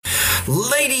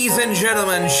Ladies and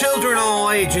gentlemen, children of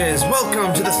all ages,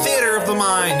 welcome to the Theater of the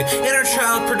Mind. Inner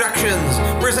Child Productions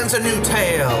presents a new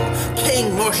tale.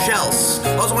 King Moshels,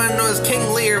 also known as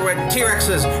King Lear with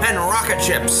T-Rexes and rocket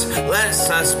ships.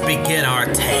 Let us begin our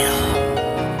tale.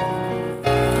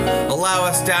 Allow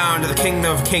us down to the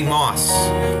kingdom of King Moss,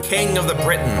 king of the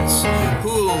Britons,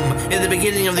 whom in the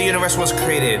beginning of the universe was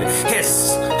created.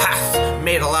 Hiss hath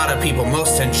made a lot of people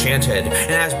most enchanted,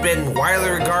 and has been widely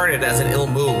regarded as an ill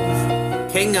move.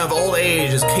 King of old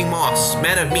age is King Moss,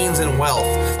 man of means and wealth.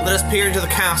 Let us peer into the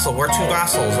castle where two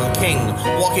vassals of the king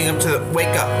walking up to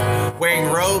wake up,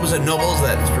 wearing robes and nobles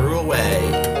that threw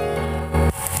away.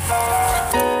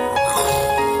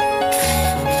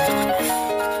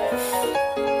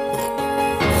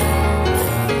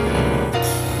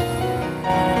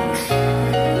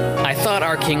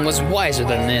 Our king was wiser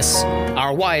than this.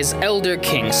 Our wise elder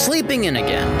king sleeping in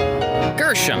again.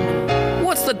 Gershom,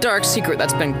 what's the dark secret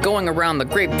that's been going around the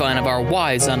grapevine of our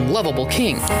wise, unlovable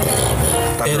king?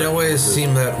 It always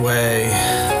seemed that way,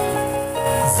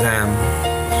 Zam.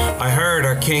 I heard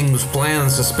our king's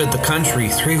plans to split the country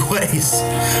 3 ways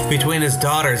between his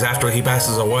daughters after he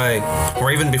passes away,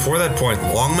 or even before that point.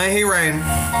 Long may he reign.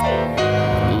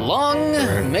 Long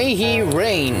may he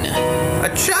reign.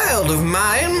 A child of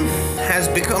mine has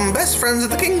become best friends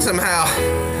with the king somehow.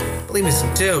 I believe he's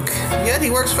a duke, yet he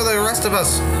works for the rest of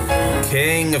us.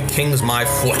 King of kings, my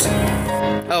foot.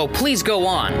 Oh, please go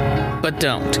on, but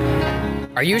don't.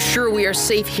 Are you sure we are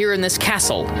safe here in this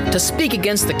castle to speak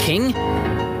against the king?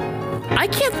 I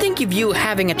can't think of you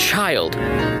having a child.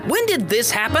 When did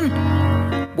this happen?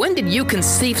 When did you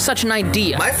conceive such an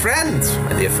idea? My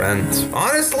dear friend,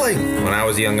 honestly, when I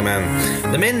was a young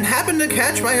man, the maiden happened to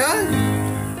catch my eye.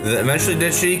 Eventually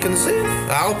did she conceive?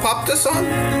 I'll pop this on.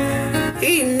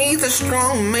 He needs a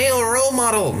strong male role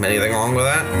model. Anything wrong with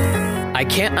that? I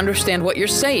can't understand what you're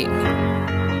saying.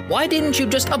 Why didn't you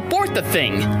just abort the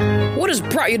thing? What has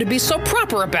brought you to be so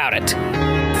proper about it?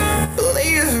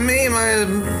 Believe me,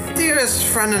 my dearest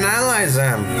friend and ally,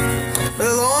 Zam. With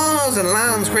the laws and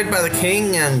lands created by the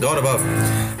king and God above,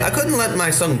 I couldn't let my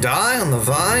son die on the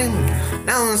vine.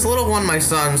 Now this little one, my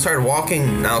son, started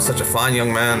walking, now such a fine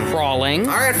young man. Crawling?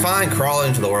 Alright, fine, crawling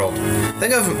into the world.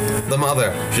 Think of the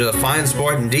mother. She's a fine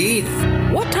sport indeed.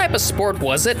 What type of sport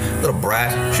was it? Little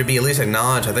brat. Should be at least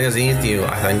acknowledged. I think it's beneath you,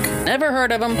 I think. Never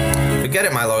heard of him. Forget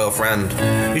it, my loyal friend.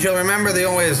 You shall remember the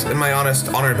always, my honest,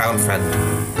 honor-bound friend.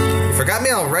 You forgot me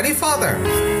already, father?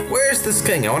 Where's this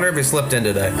king? I wonder if he slipped in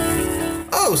today.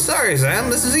 Oh, sorry, Sam.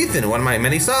 This is Ethan, one of my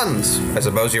many sons. I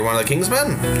suppose you're one of the king's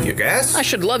men. You guess? I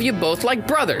should love you both like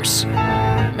brothers.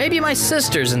 Maybe my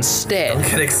sisters instead. Don't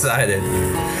get excited.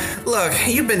 Look,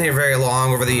 you've been here very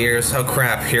long over the years. Oh,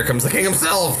 crap. Here comes the king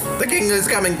himself. The king is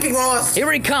coming. King Moss.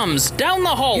 Here he comes. Down the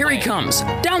hallway. Here he comes.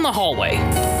 Down the hallway.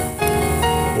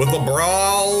 With the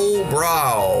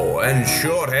brow, and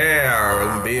short hair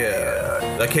and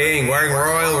beard. The king wearing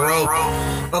royal robe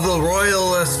of the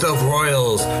royalest of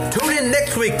royals. Tune in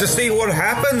next week to see what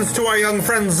happens to our young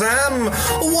friend Zam.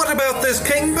 What about this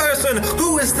king person?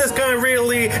 Who is this guy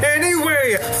really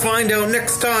anyway? Find out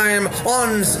next time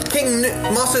on King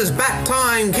Moss's Bat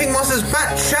Time, King Moss's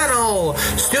Bat Channel.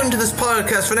 Tune to this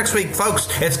podcast for next week, folks.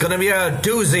 It's gonna be a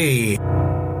doozy.